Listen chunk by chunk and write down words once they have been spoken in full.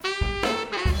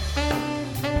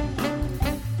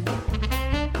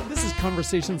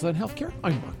Conversations on Healthcare.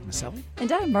 I'm Mark Masselli. And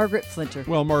I'm Margaret Flinter.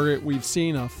 Well, Margaret, we've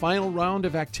seen a final round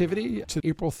of activity to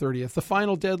April 30th, the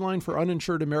final deadline for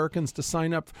uninsured Americans to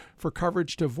sign up for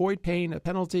coverage to avoid paying a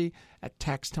penalty at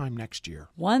tax time next year.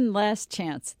 One last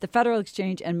chance. The Federal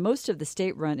Exchange and most of the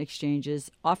state-run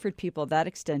exchanges offered people that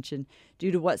extension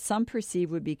due to what some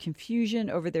perceive would be confusion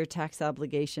over their tax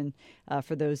obligation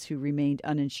for those who remained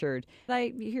uninsured.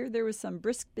 I hear there was some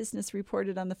brisk business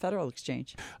reported on the Federal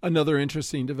Exchange. Another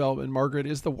interesting development, Margaret,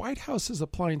 is the White House is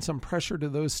applying some pressure to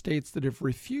those states that have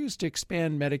refused to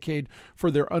expand Medicaid for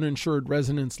their uninsured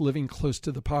residents living close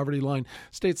to the poverty line.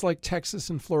 States like Texas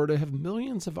and Florida have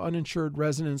millions of uninsured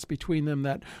residents between them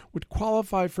that would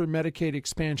qualify for Medicaid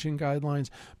expansion guidelines,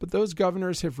 but those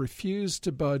governors have refused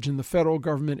to budge, and the federal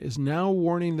government is now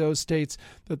warning those states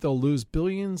that they'll lose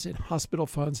billions in hospital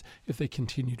funds if they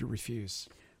continue to refuse.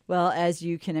 Well, as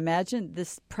you can imagine,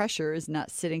 this pressure is not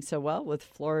sitting so well with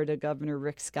Florida Governor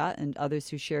Rick Scott and others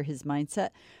who share his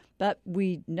mindset. But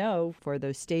we know for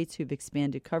those states who've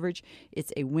expanded coverage,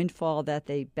 it's a windfall that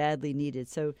they badly needed.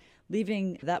 So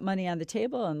leaving that money on the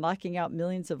table and locking out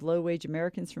millions of low-wage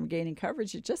Americans from gaining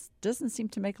coverage, it just doesn't seem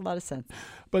to make a lot of sense.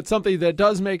 But something that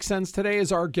does make sense today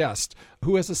is our guest,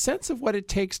 who has a sense of what it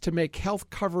takes to make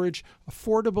health coverage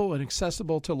affordable and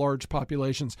accessible to large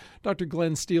populations. Dr.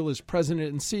 Glenn Steele is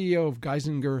president and CEO of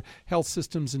Geisinger Health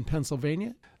Systems in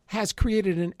Pennsylvania, has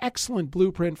created an excellent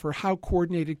blueprint for how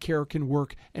coordinated care can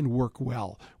work and work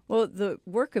well. Well, the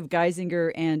work of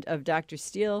Geisinger and of Dr.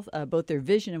 Steele, both their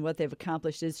vision and what they've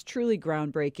accomplished, is truly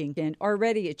groundbreaking and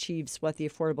already achieves what the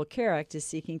Affordable Care Act is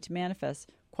seeking to manifest: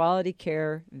 quality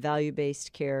care,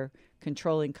 value-based care,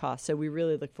 controlling costs. So we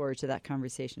really look forward to that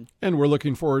conversation. And we're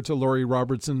looking forward to Lori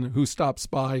Robertson, who stops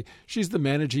by. She's the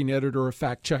managing editor of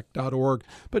factcheck.org.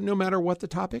 But no matter what the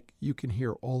topic, you can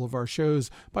hear all of our shows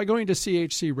by going to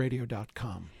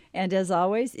chcradio.com. And as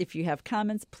always, if you have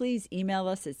comments, please email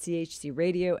us at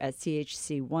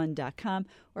chcradio@chc1.com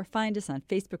or find us on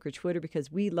Facebook or Twitter,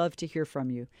 because we love to hear from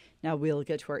you. Now we'll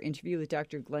get to our interview with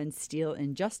Dr. Glenn Steele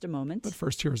in just a moment. But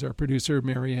first, here's our producer,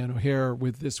 Marianne O'Hare,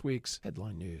 with this week's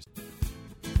headline news.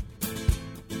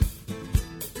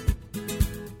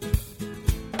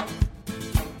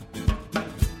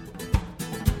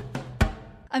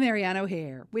 I'm Marianne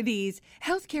O'Hare with these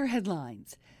healthcare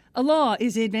headlines. A law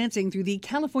is advancing through the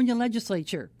California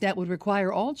legislature that would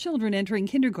require all children entering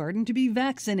kindergarten to be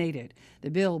vaccinated. The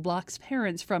bill blocks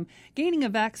parents from gaining a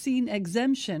vaccine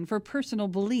exemption for personal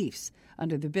beliefs.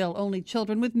 Under the bill, only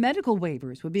children with medical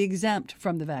waivers would be exempt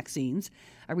from the vaccines.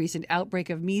 A recent outbreak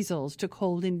of measles took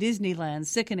hold in Disneyland,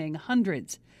 sickening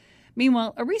hundreds.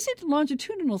 Meanwhile, a recent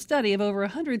longitudinal study of over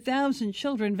 100,000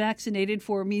 children vaccinated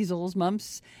for measles,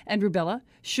 mumps, and rubella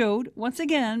showed, once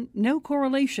again, no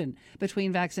correlation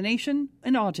between vaccination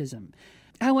and autism.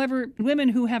 However, women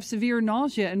who have severe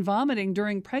nausea and vomiting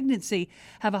during pregnancy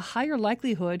have a higher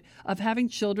likelihood of having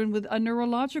children with a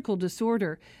neurological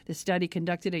disorder. The study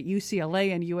conducted at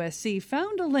UCLA and USC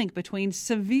found a link between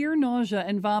severe nausea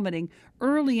and vomiting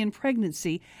early in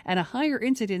pregnancy and a higher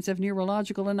incidence of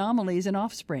neurological anomalies in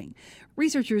offspring.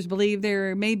 Researchers believe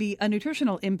there may be a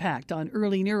nutritional impact on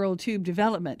early neural tube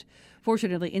development.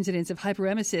 Fortunately, incidence of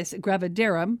hyperemesis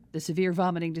gravidarum, the severe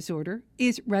vomiting disorder,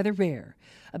 is rather rare.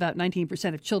 About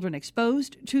 19% of children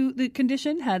exposed to the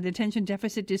condition had attention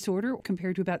deficit disorder,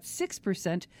 compared to about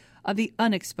 6% of the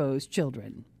unexposed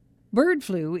children. Bird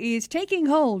flu is taking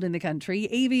hold in the country.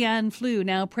 Avian flu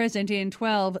now present in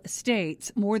 12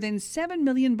 states. More than 7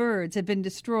 million birds have been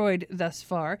destroyed thus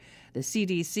far. The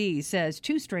CDC says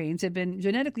 2 strains have been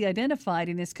genetically identified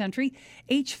in this country,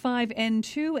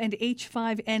 H5N2 and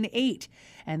H5N8.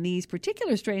 And these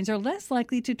particular strains are less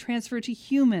likely to transfer to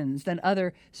humans than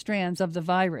other strands of the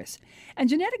virus. And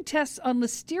genetic tests on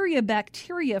Listeria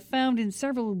bacteria found in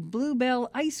several Bluebell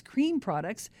ice cream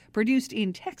products produced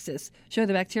in Texas show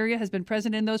the bacteria has been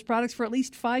present in those products for at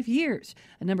least 5 years.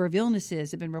 A number of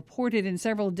illnesses have been reported and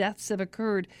several deaths have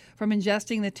occurred from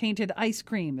ingesting the tainted ice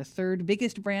cream, the third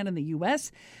biggest brand in the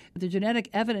U.S. The genetic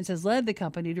evidence has led the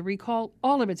company to recall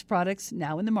all of its products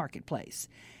now in the marketplace.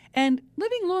 And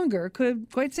living longer could,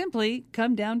 quite simply,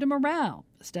 come down to morale.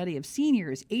 A study of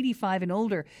seniors 85 and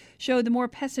older showed the more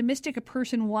pessimistic a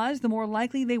person was, the more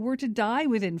likely they were to die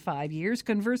within 5 years.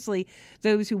 Conversely,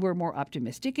 those who were more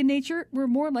optimistic in nature were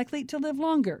more likely to live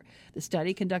longer. The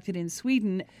study, conducted in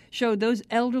Sweden, showed those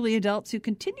elderly adults who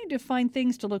continued to find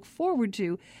things to look forward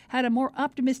to had a more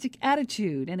optimistic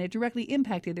attitude, and it directly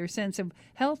impacted their sense of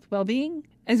health, well-being,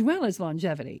 as well as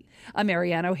longevity. I'm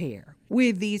Marianne O'Hare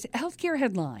with these healthcare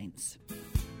headlines.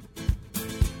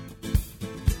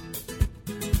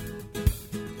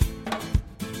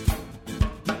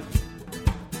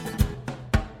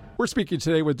 We're speaking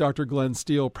today with Dr. Glenn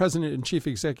Steele, President and Chief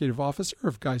Executive Officer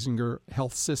of Geisinger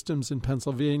Health Systems in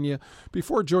Pennsylvania.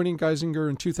 Before joining Geisinger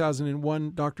in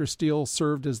 2001, Dr. Steele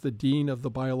served as the Dean of the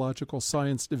Biological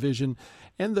Science Division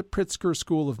and the Pritzker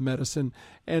School of Medicine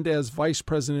and as Vice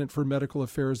President for Medical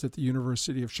Affairs at the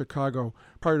University of Chicago.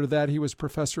 Prior to that, he was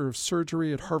Professor of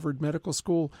Surgery at Harvard Medical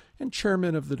School and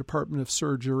Chairman of the Department of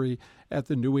Surgery at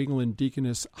the New England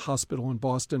Deaconess Hospital in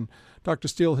Boston. Dr.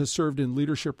 Steele has served in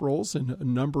leadership roles in a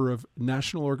number of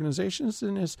national organizations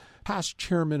and is past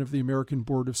chairman of the American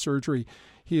Board of Surgery.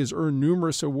 He has earned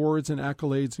numerous awards and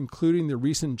accolades, including the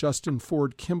recent Justin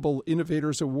Ford Kimball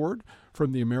Innovators Award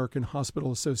from the American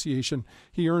Hospital Association.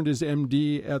 He earned his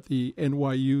MD at the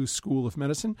NYU School of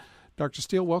Medicine. Dr.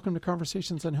 Steele, welcome to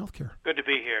Conversations on Healthcare. Good to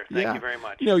be here. Thank you very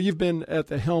much. You've been at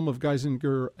the helm of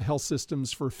Geisinger Health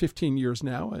Systems for 15 years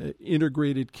now, an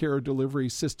integrated care delivery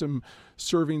system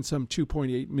serving some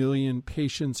 2.8 million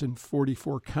patients in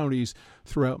 44 counties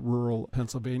throughout rural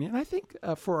Pennsylvania. And I think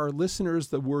for our listeners,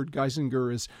 the word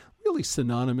Geisinger is really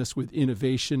synonymous with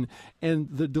innovation and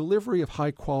the delivery of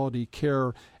high-quality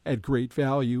care at great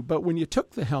value. But when you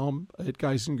took the helm at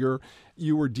Geisinger,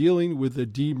 you were dealing with the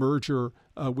demerger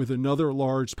with another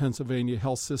large Pennsylvania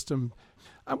health system.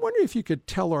 I'm wondering if you could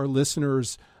tell our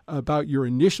listeners about your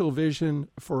initial vision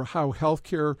for how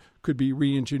healthcare could be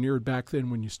re-engineered back then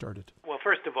when you started. Well,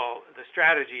 first of all, the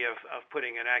strategy of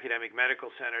putting an academic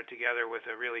medical center together with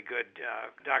a really good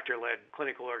doctor-led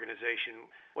clinical organization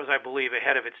was, I believe,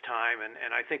 ahead of its time,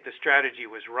 and I think the strategy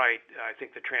was right. I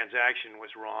think the transaction was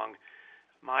wrong.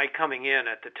 My coming in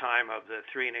at the time of the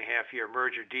 3.5-year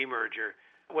merger-demerger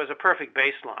was a perfect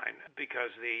baseline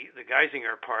because the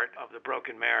Geisinger part of the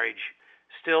broken marriage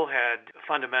still had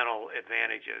fundamental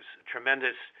advantages,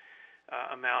 tremendous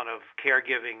amount of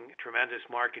caregiving, tremendous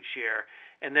market share,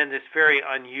 and then this very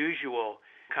unusual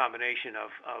combination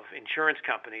of insurance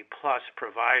company plus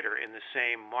provider in the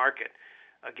same market,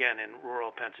 again in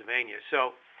rural Pennsylvania.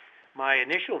 So my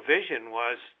initial vision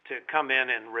was to come in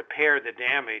and repair the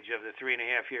damage of the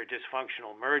 3.5-year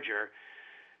dysfunctional merger,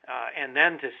 and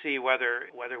then to see whether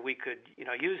we could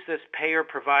use this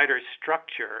payer-provider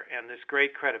structure and this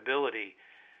great credibility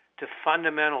to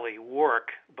fundamentally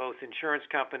work, both insurance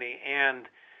company and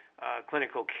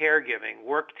clinical caregiving,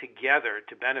 work together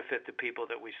to benefit the people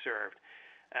that we served.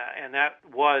 And that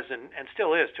was and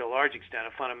still is, to a large extent,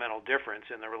 a fundamental difference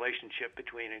in the relationship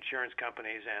between insurance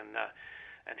companies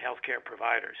and healthcare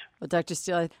providers. Well, Dr.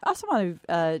 Steele, I also want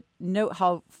to note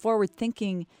how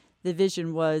forward-thinking the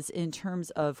vision was in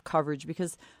terms of coverage,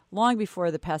 because long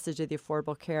before the passage of the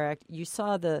Affordable Care Act, you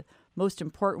saw the most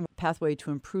important pathway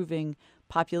to improving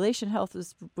population health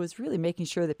was really making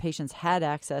sure that patients had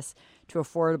access to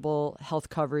affordable health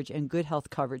coverage and good health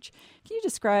coverage. Can you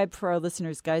describe for our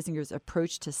listeners Geisinger's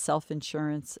approach to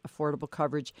self-insurance, affordable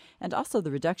coverage, and also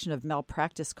the reduction of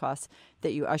malpractice costs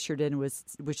that you ushered in,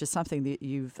 which is something that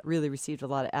you've really received a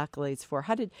lot of accolades for?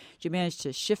 How did you manage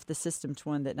to shift the system to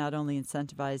one that not only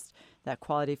incentivized that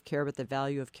quality of care, but the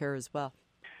value of care as well?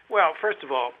 Well, first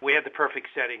of all, we had the perfect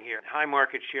setting here. High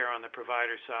market share on the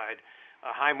provider side,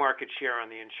 a high market share on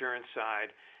the insurance side,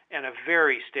 and a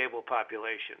very stable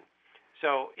population.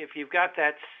 So if you've got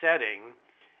that setting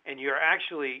and you're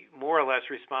actually more or less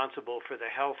responsible for the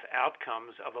health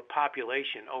outcomes of a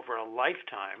population over a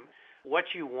lifetime,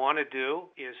 what you want to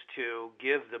do is to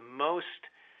give the most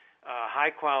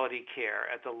high-quality care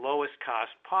at the lowest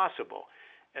cost possible.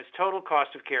 As total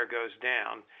cost of care goes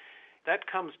down, that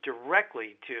comes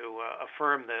directly to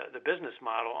affirm the business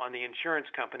model on the insurance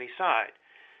company side.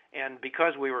 And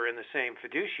because we were in the same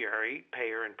fiduciary,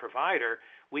 payer and provider,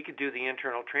 we could do the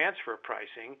internal transfer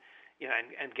pricing,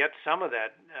 and get some of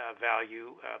that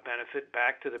value benefit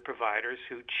back to the providers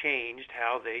who changed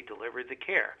how they delivered the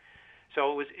care.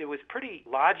 So it was pretty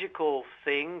logical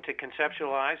thing to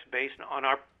conceptualize based on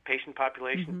our patient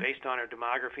population, based on our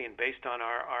demography, and based on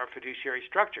our fiduciary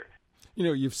structure.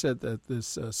 You've said that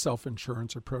this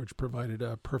self-insurance approach provided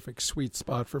a perfect sweet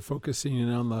spot for focusing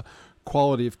in on the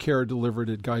quality of care delivered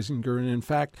at Geisinger. And in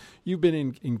fact, you've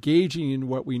been engaging in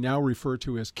what we now refer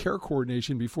to as care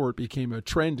coordination before it became a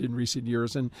trend in recent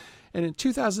years. And in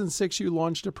 2006, you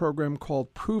launched a program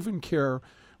called Proven Care,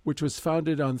 which was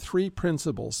founded on three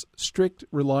principles: strict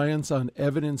reliance on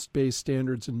evidence-based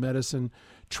standards in medicine,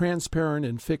 transparent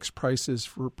and fixed prices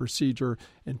for procedure,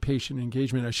 and patient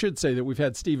engagement. I should say that we've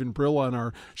had Stephen Brill on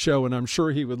our show, and I'm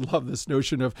sure he would love this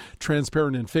notion of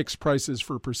transparent and fixed prices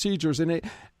for procedures. And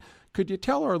could you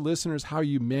tell our listeners how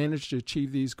you managed to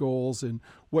achieve these goals and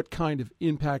what kind of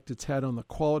impact it's had on the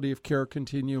quality of care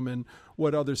continuum and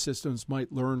what other systems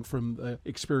might learn from the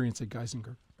experience at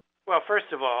Geisinger? Well,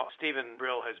 first of all, Stephen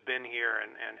Brill has been here,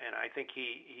 and I think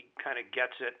he kind of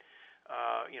gets it.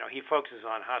 He focuses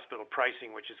on hospital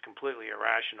pricing, which is completely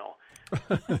irrational.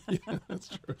 Yeah,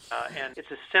 that's true. And it's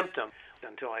a symptom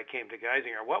until I came to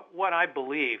Geisinger. What I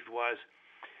believed was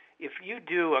if you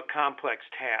do a complex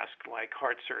task like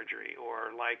heart surgery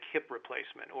or like hip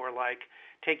replacement or like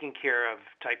taking care of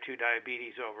type 2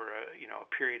 diabetes over a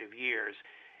period of years,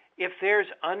 if there's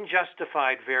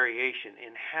unjustified variation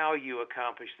in how you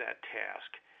accomplish that task,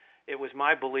 it was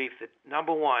my belief that,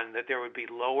 number one, that there would be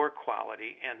lower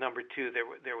quality, and number two,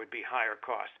 there would be higher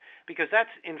cost. Because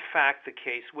that's, in fact, the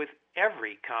case with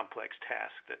every complex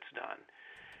task that's done.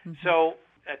 Mm-hmm. So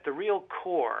at the real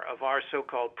core of our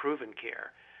so-called proven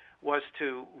care was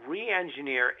to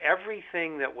re-engineer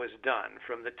everything that was done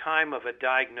from the time of a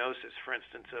diagnosis, for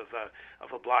instance, of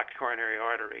a blocked coronary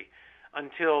artery,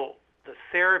 until the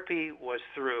therapy was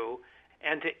through,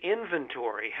 and to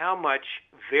inventory how much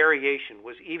variation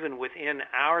was even within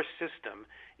our system,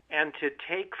 and to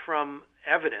take from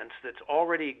evidence that's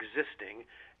already existing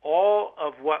all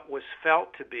of what was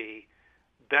felt to be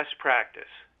best practice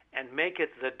and make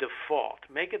it the default.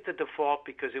 Make it the default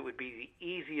because it would be the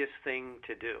easiest thing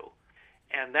to do.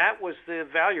 And that was the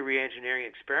value reengineering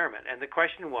experiment. And the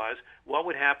question was, what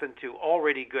would happen to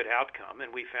already good outcome?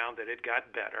 And we found that it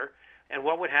got better. And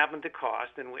what would happen to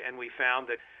cost? And we found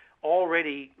that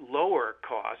already lower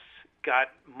costs got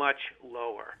much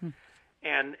lower.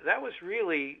 And that was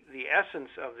really the essence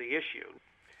of the issue.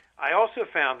 I also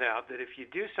found out that if you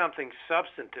do something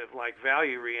substantive like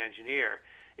value reengineer,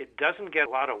 it doesn't get a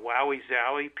lot of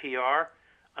wowie-zowie PR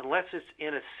unless it's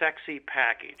in a sexy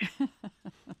package.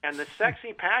 And the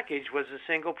sexy package was a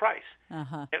single price.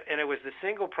 Uh-huh. And it was the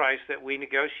single price that we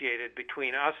negotiated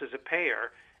between us as a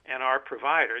payer and our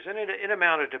providers. And it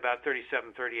amounted to about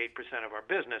 37, 38% of our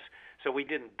business, so we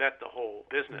didn't bet the whole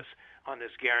business on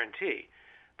this guarantee.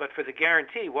 But for the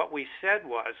guarantee, what we said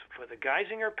was, for the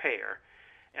Geisinger payer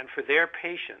and for their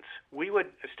patients, we would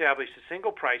establish a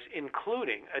single price,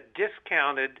 including a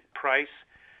discounted price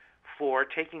for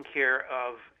taking care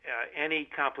of any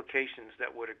complications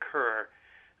that would occur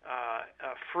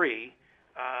free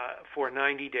for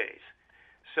 90 days.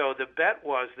 So the bet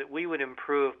was that we would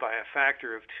improve by a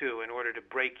factor of 2 in order to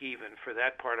break even for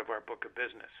that part of our book of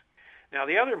business. Now,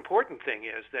 the other important thing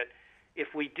is that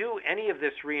if we do any of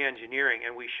this reengineering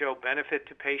and we show benefit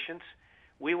to patients,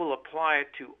 we will apply it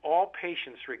to all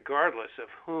patients regardless of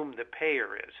whom the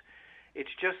payer is.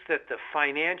 It's just that the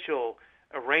financial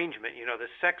arrangement,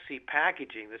 the sexy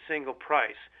packaging, the single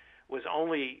price, was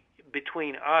only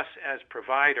between us as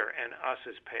provider and us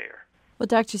as payer. Well,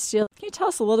 Dr. Steele, can you tell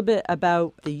us a little bit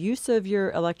about the use of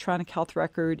your electronic health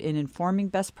record in informing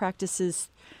best practices,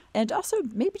 and also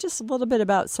maybe just a little bit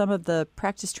about some of the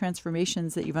practice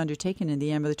transformations that you've undertaken in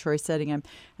the ambulatory setting?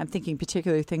 I'm thinking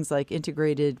particularly things like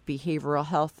integrated behavioral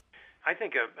health. I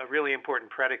think a really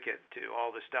important predicate to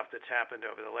all the stuff that's happened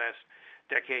over the last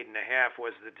decade and a half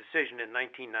was the decision in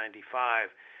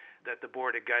 1995 that the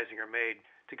board at Geisinger made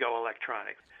to go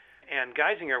electronic. And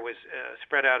Geisinger was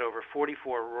spread out over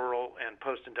 44 rural and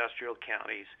post-industrial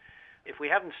counties. If we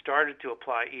hadn't started to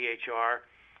apply EHR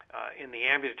in the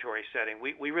ambulatory setting,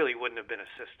 we really wouldn't have been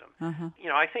a system.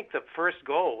 Uh-huh. I think the first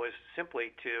goal was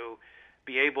simply to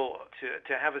be able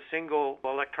to have a single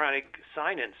electronic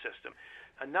sign-in system.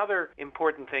 Another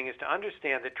important thing is to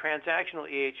understand that transactional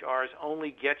EHRs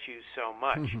only get you so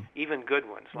much, even good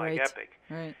ones like Epic,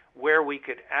 where we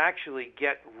could actually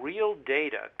get real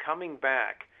data coming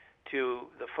back to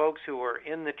the folks who are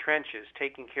in the trenches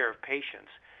taking care of patients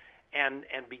and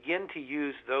begin to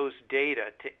use those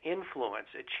data to influence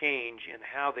a change in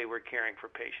how they were caring for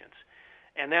patients.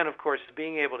 And then, of course,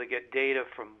 being able to get data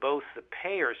from both the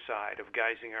payer side of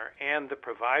Geisinger and the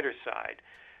provider side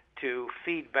to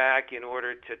feed back in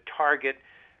order to target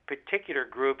particular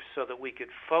groups so that we could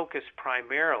focus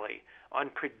primarily on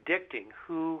predicting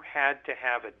who had to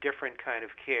have a different kind of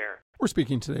care. We're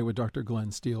speaking today with Dr.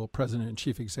 Glenn Steele, President and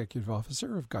Chief Executive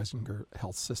Officer of Geisinger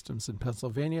Health Systems in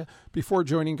Pennsylvania. Before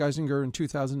joining Geisinger in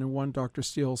 2001, Dr.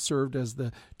 Steele served as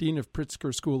the Dean of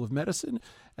Pritzker School of Medicine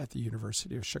at the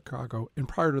University of Chicago, and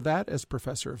prior to that, as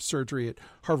Professor of Surgery at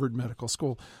Harvard Medical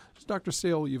School. Dr.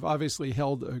 Steele, you've obviously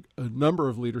held a number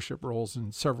of leadership roles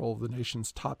in several of the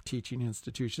nation's top teaching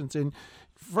institutions, and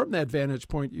from that vantage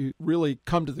point, you really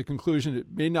come to the conclusion it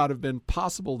may not have been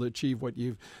possible to achieve what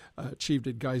you've achieved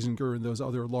at Geisinger and those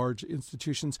other large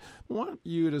institutions. I want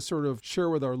you to sort of share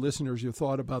with our listeners your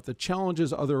thought about the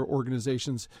challenges other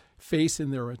organizations face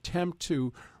in their attempt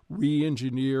to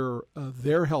re-engineer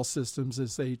their health systems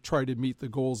as they try to meet the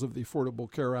goals of the Affordable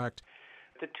Care Act.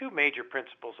 The two major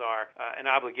principles are an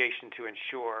obligation to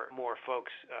insure more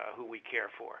folks who we care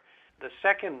for. The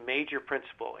second major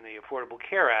principle in the Affordable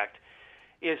Care Act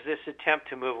is this attempt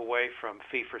to move away from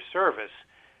fee-for-service.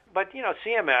 But,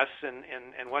 CMS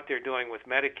and what they're doing with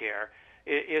Medicare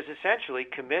is essentially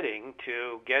committing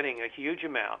to getting a huge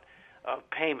amount of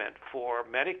payment for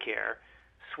Medicare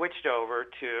switched over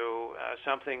to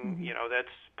something, that's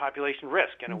population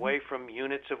risk and away from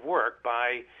units of work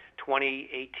by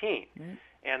 2018.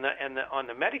 And on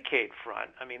the Medicaid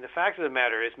front, the fact of the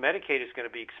matter is Medicaid is going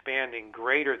to be expanding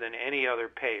greater than any other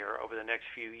payer over the next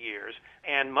few years,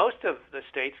 and most of the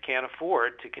states can't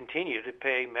afford to continue to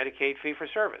pay Medicaid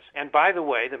fee-for-service. And by the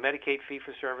way, the Medicaid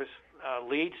fee-for-service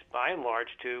leads, by and large,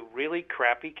 to really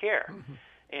crappy care.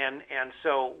 And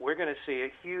so we're going to see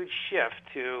a huge shift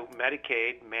to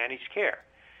Medicaid managed care.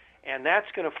 And that's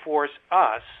going to force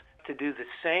us to do the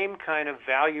same kind of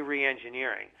value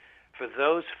reengineering for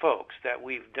those folks that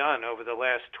we've done over the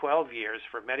last 12 years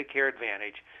for Medicare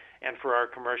Advantage and for our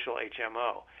commercial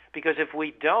HMO. Because if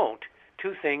we don't,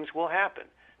 two things will happen.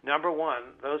 Number one,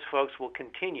 those folks will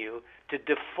continue to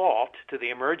default to the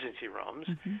emergency rooms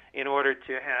in order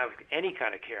to have any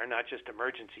kind of care, not just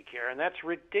emergency care, and that's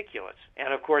ridiculous.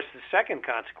 And of course, the second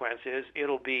consequence is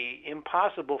it'll be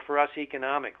impossible for us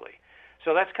economically.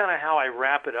 So that's kind of how I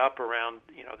wrap it up around,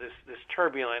 this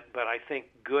turbulent but I think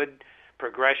good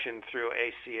progression through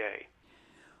ACA.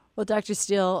 Well, Dr.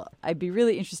 Steele, I'd be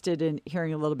really interested in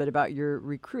hearing a little bit about your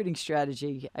recruiting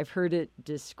strategy. I've heard it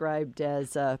described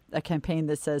as a campaign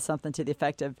that says something to the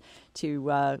effect of,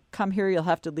 to come here, you'll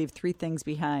have to leave three things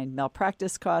behind: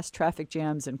 malpractice costs, traffic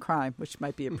jams, and crime, which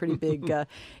might be a pretty big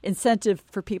incentive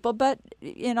for people. But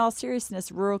in all seriousness,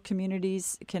 rural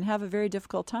communities can have a very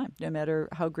difficult time, no matter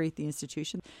how great the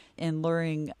institution, in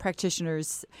luring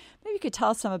practitioners. Maybe you could tell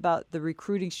us some about the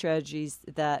recruiting strategies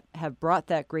that have brought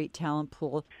that great talent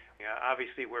pool.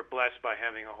 Obviously, we're blessed by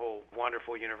having a whole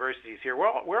wonderful universities here.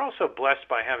 We're also blessed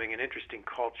by having an interesting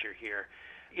culture here.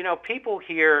 People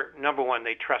here, number one,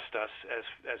 they trust us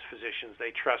as physicians.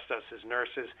 They trust us as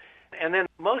nurses. And then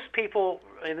most people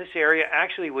in this area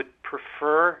actually would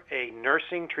prefer a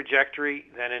nursing trajectory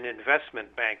than an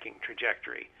investment banking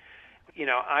trajectory.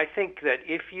 I think that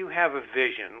if you have a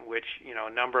vision, which,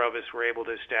 a number of us were able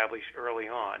to establish early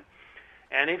on,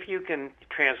 and if you can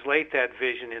translate that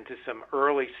vision into some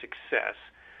early success,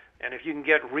 and if you can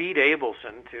get Reed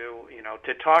Abelson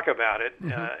to talk about it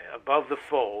above the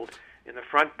fold in the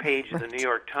front page of the New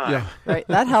York Times, right,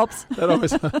 that helps. That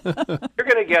always you're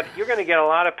going to get a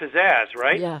lot of pizzazz,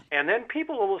 right? Yeah. And then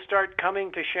people will start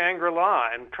coming to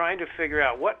Shangri-La and trying to figure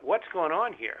out what's going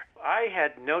on here. I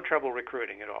had no trouble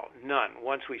recruiting at all, none,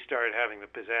 once we started having the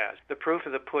pizzazz. The proof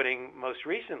of the pudding most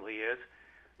recently is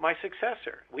my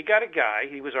successor. We got a guy,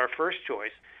 he was our first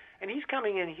choice, and he's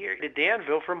coming in here to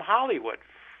Danville from Hollywood,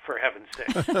 for heaven's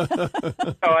sake.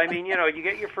 So, you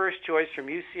get your first choice from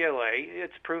UCLA.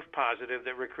 It's proof positive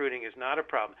that recruiting is not a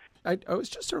problem. I was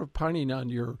just sort of pining on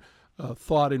your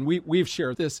thought, and we've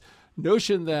shared this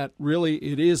notion that really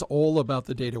it is all about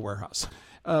the data warehouse.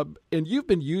 And you've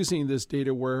been using this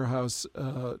data warehouse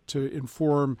to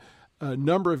inform a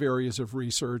number of areas of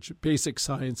research: basic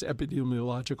science,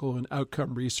 epidemiological, and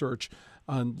outcome research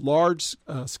on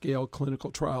large-scale clinical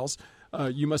trials.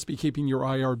 You must be keeping your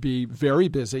IRB very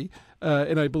busy,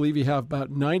 and I believe you have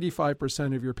about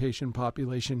 95% of your patient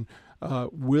population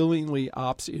willingly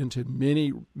opts into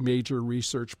many major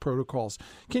research protocols.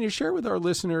 Can you share with our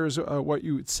listeners what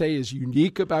you would say is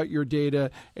unique about your data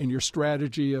and your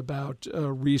strategy about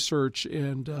research,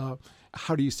 and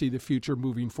how do you see the future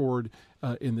moving forward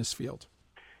in this field?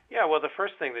 Yeah, well, the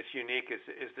first thing that's unique is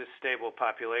this stable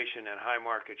population and high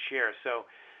market share. So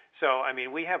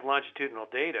we have longitudinal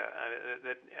data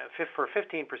that for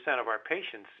 15% of our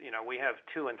patients, we have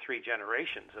 2 and 3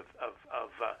 generations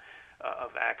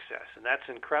of access, and that's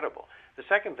incredible. The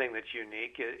second thing that's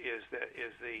unique is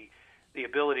the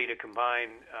ability to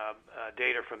combine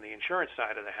data from the insurance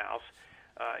side of the house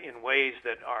in ways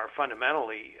that are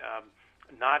fundamentally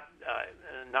not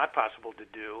possible to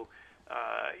do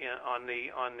on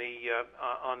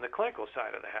the clinical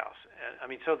side of the house.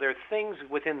 So there are things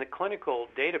within the clinical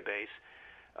database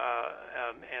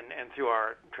and through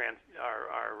our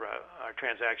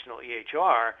transactional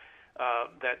EHR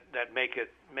that make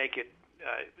it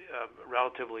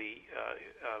relatively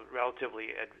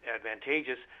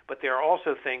advantageous. But there are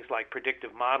also things like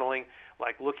predictive modeling,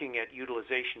 like looking at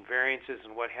utilization variances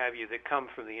and what have you, that come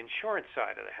from the insurance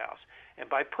side of the house. And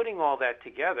by putting all that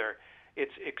together,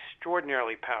 it's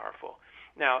extraordinarily powerful.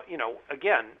 Now,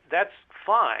 again, that's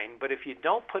fine, but if you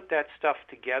don't put that stuff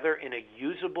together in a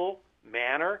usable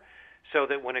manner so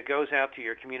that when it goes out to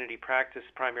your community practice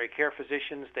primary care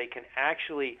physicians, they can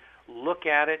actually look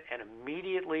at it and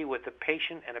immediately, with the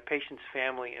patient and a patient's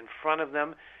family in front of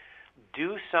them,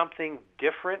 do something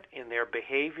different in their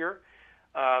behavior.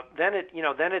 Then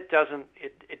it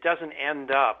doesn't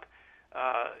end up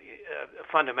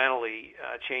fundamentally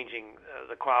changing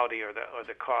the quality or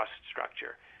the cost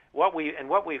structure. What we've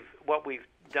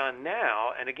done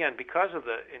now, and again, because of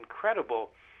the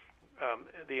incredible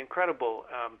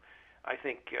I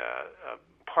think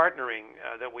partnering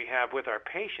that we have with our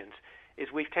patients, is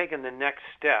we've taken the next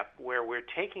step where we're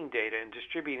taking data and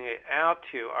distributing it out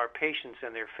to our patients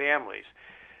and their families,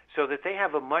 so that they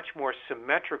have a much more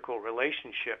symmetrical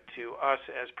relationship to us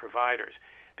as providers,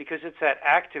 because it's that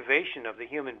activation of the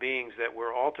human beings that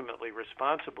we're ultimately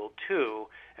responsible to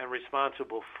and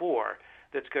responsible for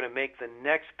that's going to make the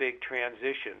next big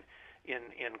transition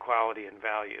in quality and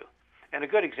value. And a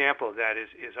good example of that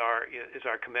is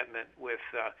our commitment with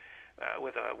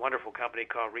a wonderful company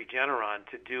called Regeneron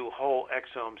to do whole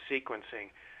exome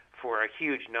sequencing for a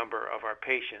huge number of our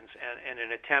patients, and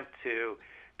an attempt to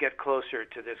get closer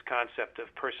to this concept of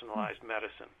personalized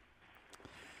medicine.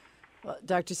 Well,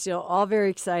 Dr. Steele, all very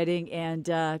exciting.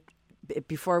 And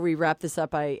before we wrap this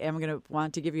up, I am going to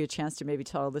want to give you a chance to maybe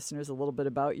tell our listeners a little bit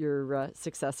about your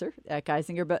successor at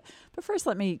Geisinger. But first,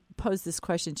 let me pose this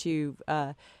question to you.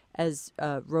 As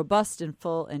robust and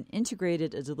full and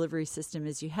integrated a delivery system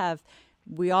as you have,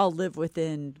 we all live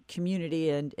within community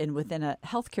and within a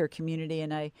healthcare community.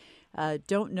 And I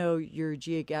don't know your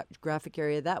geographic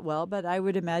area that well, but I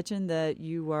would imagine that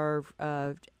you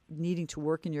are needing to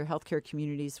work in your healthcare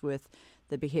communities with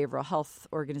the behavioral health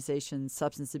organizations,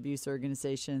 substance abuse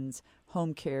organizations,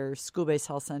 home care, school-based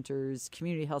health centers,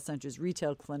 community health centers,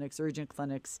 retail clinics, urgent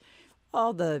clinics,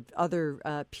 all the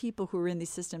other people who are in these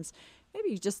systems.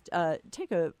 Maybe just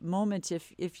take a moment,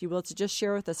 if you will, to just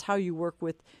share with us how you work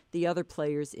with the other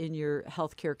players in your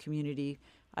healthcare community,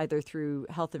 either through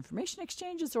health information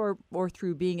exchanges or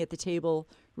through being at the table,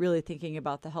 really thinking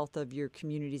about the health of your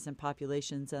communities and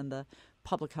populations and the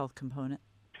public health component.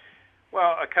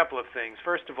 Well, a couple of things.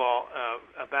 First of all,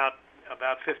 about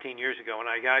 15 years ago when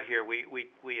I got here, we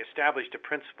established a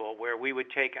principle where we would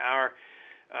take our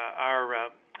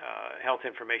health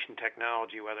information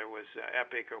technology, whether it was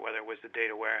Epic or whether it was the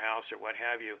data warehouse or what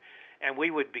have you, and we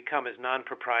would become as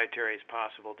non-proprietary as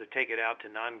possible to take it out to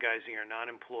non-Geisinger,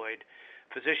 non-employed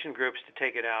physician groups, to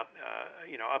take it out,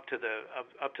 up to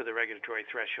the regulatory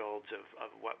thresholds of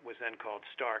what was then called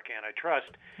Stark antitrust.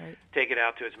 Right. Take it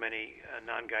out to as many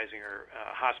non-Geisinger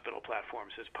hospital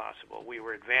platforms as possible. We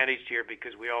were advantaged here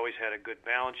because we always had a good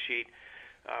balance sheet.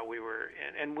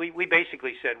 We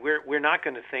basically said we're not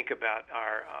going to think about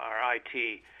our IT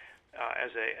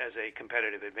as a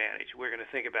competitive advantage. We're going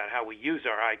to think about how we use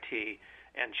our IT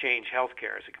and change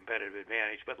healthcare as a competitive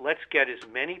advantage. But let's get as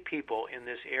many people in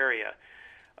this area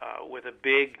with a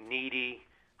big, needy,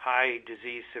 high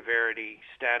disease severity,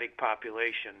 static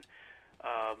population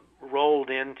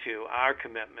rolled into our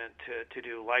commitment to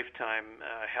do lifetime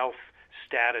health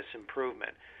status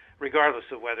improvement, regardless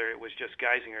of whether it was just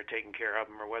Geisinger taking care of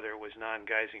them or whether it was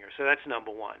non-Geisinger. So that's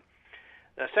number one.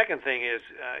 The second thing is,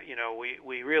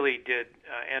 we really did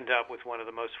end up with one of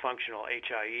the most functional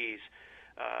HIEs,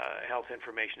 health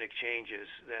information exchanges,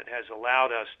 that has allowed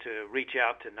us to reach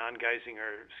out to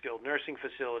non-Geisinger skilled nursing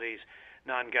facilities,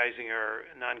 non-Geisinger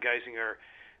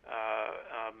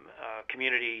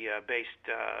community-based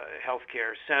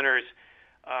healthcare centers,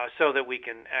 so that we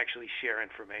can actually share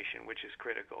information, which is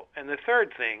critical. And the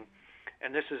third thing,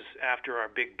 and this is after our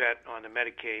big bet on the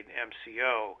Medicaid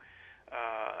MCO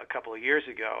a couple of years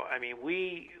ago,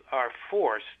 we are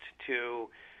forced to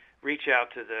reach out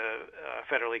to the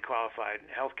federally qualified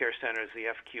healthcare centers, the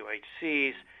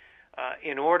FQHCs,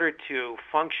 in order to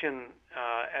function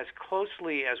as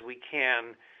closely as we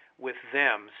can with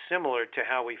them, similar to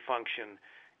how we function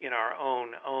in our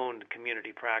own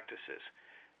community practices.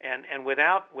 And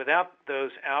without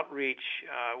those outreach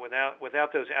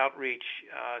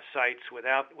sites,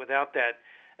 without that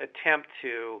attempt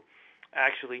to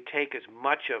actually take as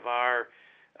much of our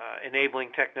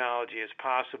enabling technology as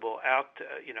possible out,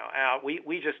 we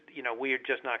are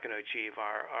just not going to achieve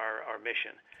our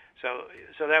mission.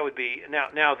 So that would be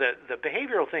now the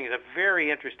behavioral thing is a very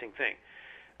interesting thing,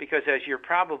 because as you're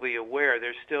probably aware,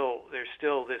 there's still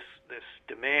this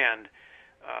demand.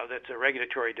 That's a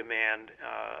regulatory demand,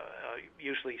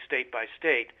 usually state by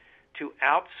state, to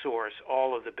outsource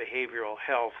all of the behavioral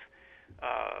health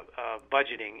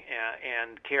budgeting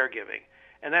and caregiving.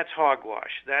 And that's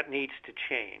hogwash. That needs to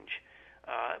change.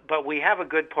 But we have a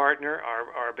good partner.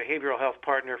 Our behavioral health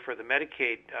partner for the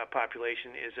Medicaid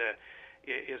population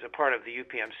is a part of the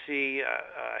UPMC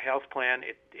health plan.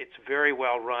 It's very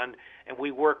well run, and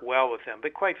we work well with them.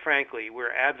 But quite frankly,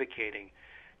 we're advocating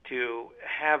to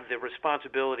have the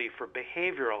responsibility for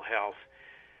behavioral health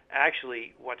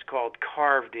actually what's called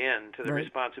carved in to the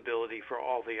responsibility for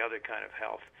all the other kind of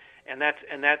health. And that's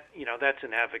an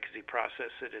advocacy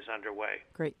process that is underway.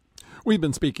 Great. We've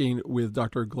been speaking with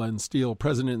Dr. Glenn Steele,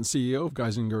 President and CEO of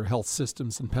Geisinger Health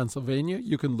Systems in Pennsylvania.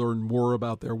 You can learn more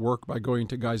about their work by going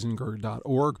to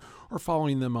geisinger.org or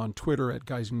following them on Twitter at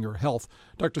Geisinger Health.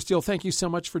 Dr. Steele, thank you so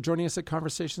much for joining us at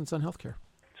Conversations on Healthcare.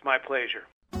 It's my pleasure.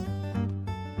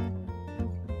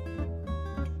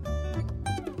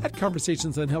 At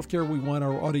Conversations on Healthcare, we want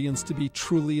our audience to be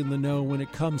truly in the know when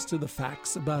it comes to the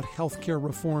facts about healthcare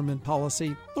reform and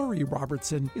policy. Lori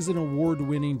Robertson is an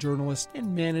award-winning journalist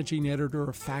and managing editor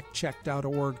of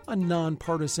FactCheck.org, a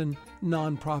nonpartisan,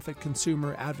 nonprofit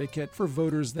consumer advocate for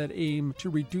voters that aim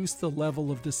to reduce the level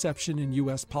of deception in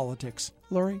U.S. politics.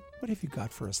 Lori, what have you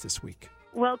got for us this week?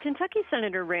 Well, Kentucky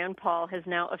Senator Rand Paul has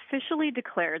now officially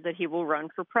declared that he will run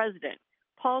for president.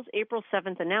 Paul's April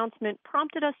 7th announcement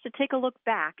prompted us to take a look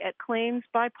back at claims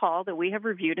by Paul that we have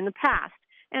reviewed in the past,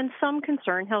 and some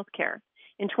concern health care.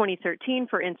 In 2013,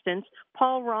 for instance,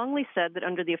 Paul wrongly said that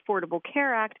under the Affordable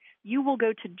Care Act, you will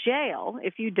go to jail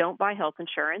if you don't buy health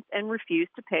insurance and refuse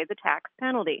to pay the tax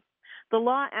penalty. The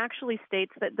law actually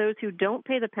states that those who don't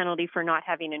pay the penalty for not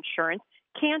having insurance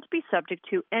can't be subject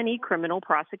to any criminal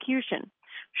prosecution.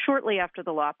 Shortly after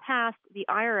the law passed, the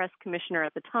IRS commissioner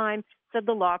at the time said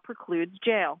the law precludes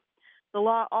jail. The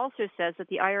law also says that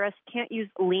the IRS can't use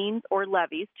liens or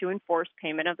levies to enforce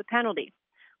payment of the penalty.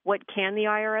 What can the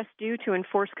IRS do to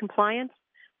enforce compliance?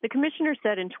 The commissioner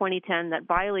said in 2010 that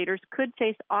violators could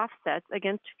face offsets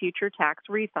against future tax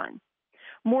refunds.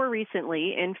 More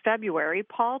recently, in February,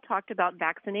 Paul talked about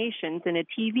vaccinations in a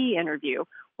TV interview,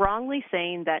 wrongly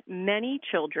saying that many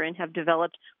children have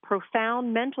developed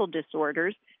profound mental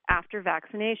disorders after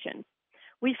vaccinations.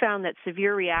 We found that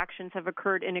severe reactions have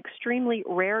occurred in extremely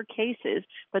rare cases,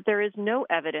 but there is no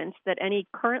evidence that any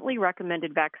currently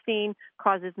recommended vaccine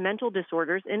causes mental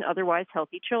disorders in otherwise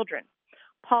healthy children.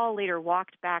 Paul later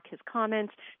walked back his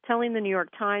comments, telling the New York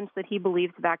Times that he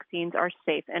believes vaccines are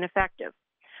safe and effective.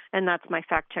 And that's my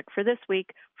fact check for this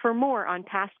week. For more on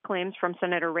past claims from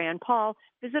Senator Rand Paul,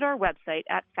 visit our website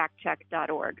at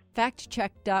factcheck.org.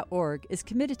 FactCheck.org is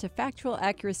committed to factual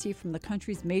accuracy from the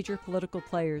country's major political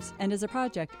players and is a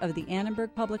project of the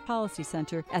Annenberg Public Policy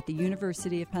Center at the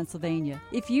University of Pennsylvania.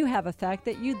 If you have a fact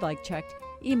that you'd like checked,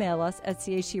 email us at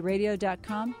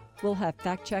chcradio.com. We'll have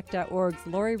FactCheck.org's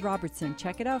Lori Robertson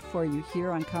check it out for you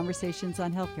here on Conversations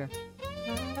on Healthcare.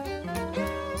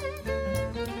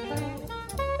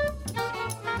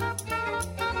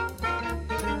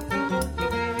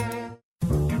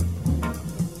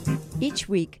 Each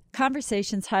week,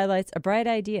 Conversations highlights a bright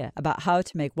idea about how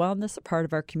to make wellness a part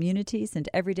of our communities and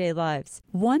everyday lives.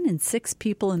 1 in 6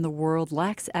 people in the world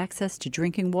lacks access to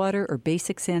drinking water or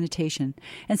basic sanitation,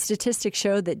 and statistics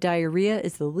show that diarrhea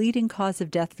is the leading cause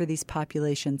of death for these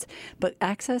populations. But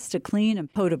access to clean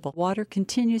and potable water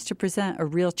continues to present a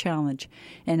real challenge.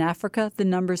 In Africa, the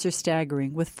numbers are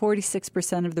staggering, with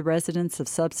 46% of the residents of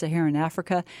sub-Saharan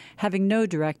Africa having no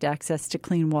direct access to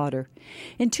clean water.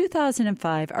 In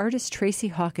 2005, artist Tracy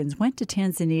Hawkins went to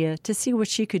Tanzania to see what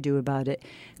she could do about it.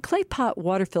 Clay pot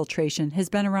water filtration has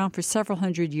been around for several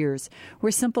hundred years,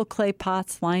 where simple clay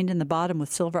pots lined in the bottom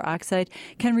with silver oxide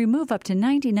can remove up to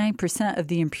 99% of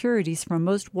the impurities from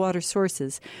most water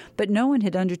sources, but no one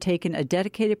had undertaken a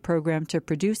dedicated program to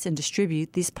produce and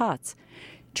distribute these pots.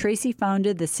 Tracy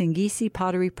founded the Singisi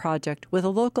Pottery Project with a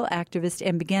local activist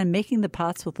and began making the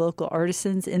pots with local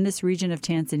artisans in this region of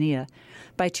Tanzania.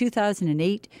 By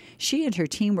 2008, she and her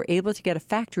team were able to get a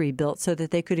factory built so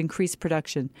that they could increase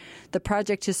production. The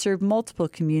project has served multiple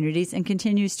communities and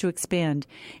continues to expand.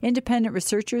 Independent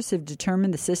researchers have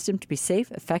determined the system to be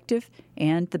safe, effective,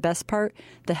 and, the best part,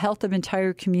 the health of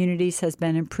entire communities has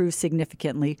been improved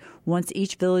significantly once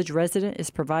each village resident is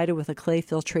provided with a clay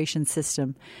filtration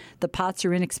system. The pots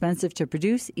are inexpensive to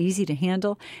produce, easy to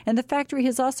handle, and the factory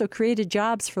has also created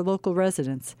jobs for local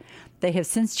residents. They have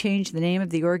since changed the name of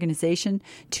the organization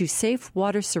to Safe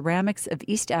Water Ceramics of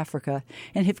East Africa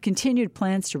and have continued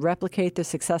plans to replicate their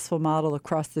successful model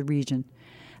across the region.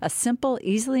 A simple,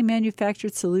 easily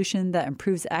manufactured solution that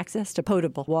improves access to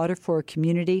potable water for a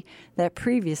community that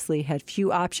previously had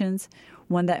few options,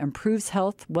 one that improves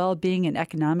health, well-being, and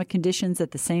economic conditions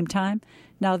at the same time.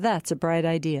 Now that's a bright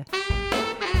idea.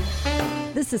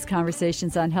 This is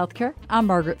Conversations on Healthcare. I'm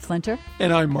Margaret Flinter.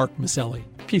 And I'm Mark Masselli.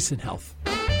 Peace and health.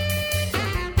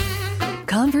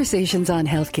 Conversations on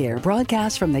Healthcare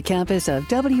broadcast from the campus of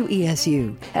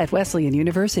WESU at Wesleyan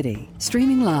University.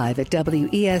 Streaming live at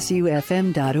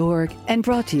WESUFM.org and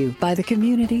brought to you by the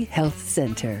Community Health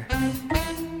Center.